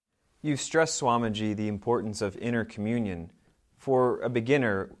You stress, Swamiji, the importance of inner communion. For a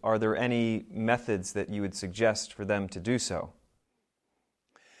beginner, are there any methods that you would suggest for them to do so?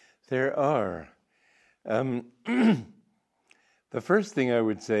 There are. The first thing I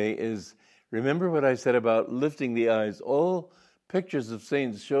would say is, remember what I said about lifting the eyes. All pictures of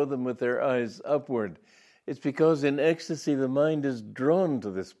saints show them with their eyes upward. It's because in ecstasy the mind is drawn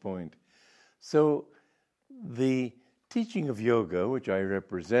to this point. So the teaching of yoga, which I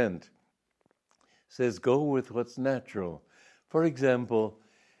represent, says go with what's natural. For example,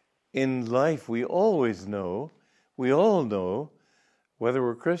 in life we all know, whether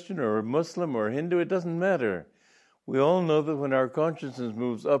we're Christian or Muslim or Hindu, it doesn't matter. We all know that when our consciousness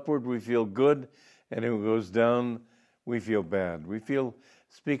moves upward, we feel good, and if it goes down, we feel bad.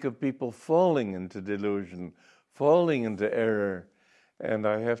 Speak of people falling into delusion, falling into error, and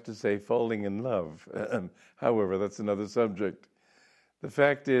I have to say, falling in love. However, that's another subject. The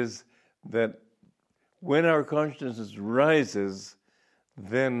fact is that when our consciousness rises,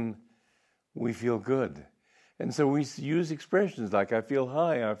 then we feel good. And so we use expressions like, I feel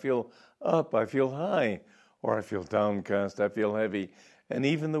high, I feel up, I feel high, or I feel downcast, I feel heavy. And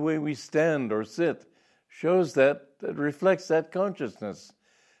even the way we stand or sit shows that reflects that consciousness.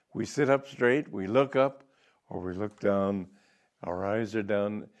 We sit up straight, we look up, or we look down, our eyes are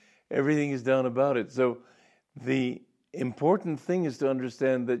down, everything is down about it. So the important thing is to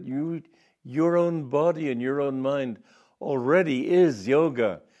understand that your own body and your own mind already is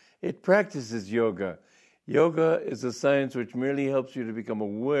yoga. It practices yoga. Yoga is a science which merely helps you to become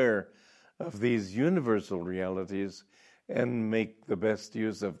aware of these universal realities and make the best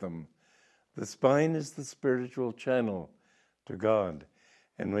use of them. The spine is the spiritual channel to God.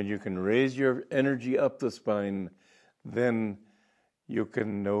 And when you can raise your energy up the spine, then you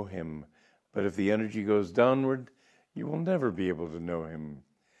can know Him. But if the energy goes downward, you will never be able to know Him.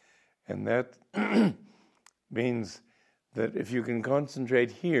 And that means that if you can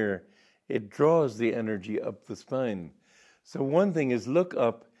concentrate here, it draws the energy up the spine. So one thing is look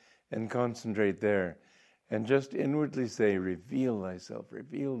up and concentrate there, and just inwardly say, reveal thyself,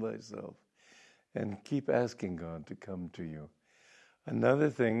 and keep asking God to come to you. Another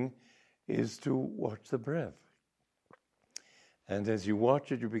thing is to watch the breath. And as you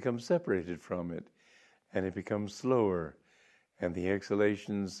watch it, you become separated from it, and it becomes slower, and the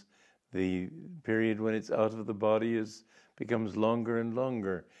exhalations, the period when it's out of the body becomes longer and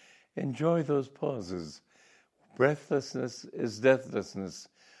longer. Enjoy those pauses. Breathlessness is deathlessness.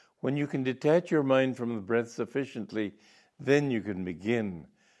 When you can detach your mind from the breath sufficiently, then you can begin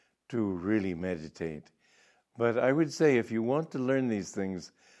to really meditate. But I would say if you want to learn these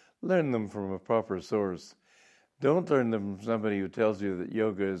things, learn them from a proper source. Don't learn them from somebody who tells you that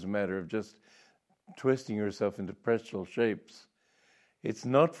yoga is a matter of just twisting yourself into pretzel shapes. It's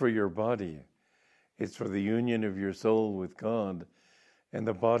not for your body. It's for the union of your soul with God. And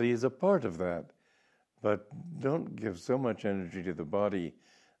the body is a part of that. But don't give so much energy to the body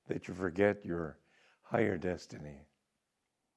that you forget your higher destiny.